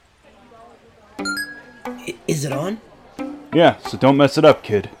Is it on? Yeah, so don't mess it up,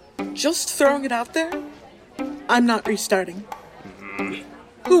 kid. Just throwing it out there. I'm not restarting.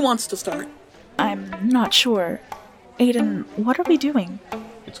 Who wants to start? I'm not sure. Aiden, what are we doing?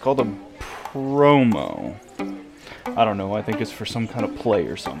 It's called a promo. I don't know, I think it's for some kind of play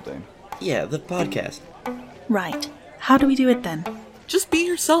or something. Yeah, the podcast. Right. How do we do it then? Just be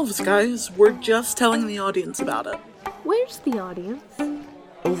yourselves, guys. We're just telling the audience about it. Where's the audience?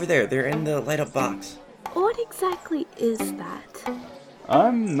 Over there, they're in the light-up box. What exactly is that?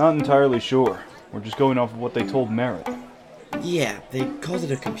 I'm not entirely sure. We're just going off of what they told Merritt. Yeah, they called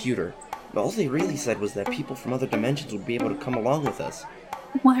it a computer. But all they really said was that people from other dimensions would be able to come along with us.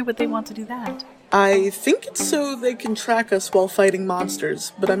 Why would they want to do that? I think it's so they can track us while fighting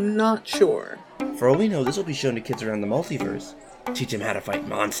monsters, but I'm not sure. For all we know, this will be shown to kids around the multiverse. Teach them how to fight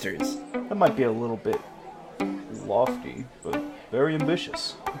monsters. That might be a little bit lofty, but very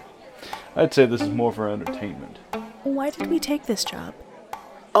ambitious. I'd say this is more for entertainment. Why did we take this job?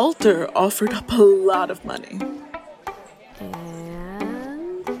 Alter offered up a lot of money.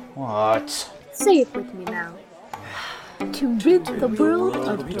 And... What? say it with me now. To rid the world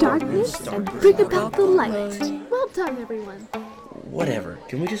of darkness and bring about the light. Well done, everyone. Whatever.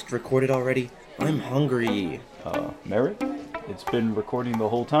 Can we just record it already? I'm hungry. Merritt? It's been recording the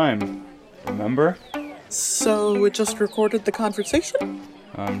whole time. Remember? So it just recorded the conversation?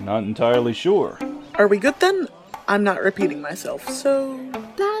 I'm not entirely sure. Are we good then? I'm not repeating myself, so...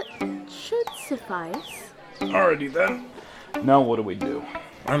 That should suffice. Alrighty then. Now what do we do?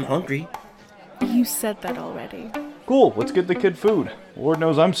 I'm hungry. You said that already. Cool, let's get the kid food. Lord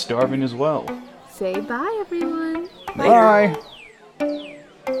knows I'm starving as well. Say bye, everyone. Bye!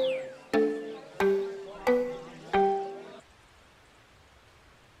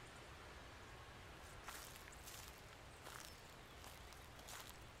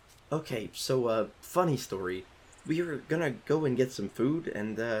 Okay, so, funny story. We were gonna go and get some food,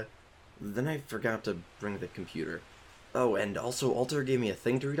 and, then I forgot to bring the computer. Oh, and also, Alter gave me a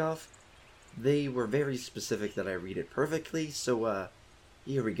thing to read off. They were very specific that I read it perfectly, so,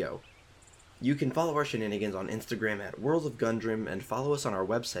 here we go. You can follow our shenanigans on Instagram at World of Gundrim, and follow us on our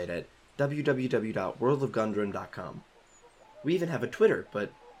website at www.worldofgundrim.com. We even have a Twitter,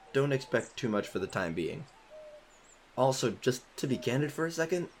 but don't expect too much for the time being. Also, just to be candid for a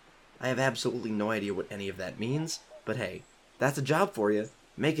second, I have absolutely no idea what any of that means, but hey, that's a job for you,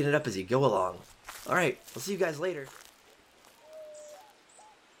 making it up as you go along. Alright, I'll see you guys later.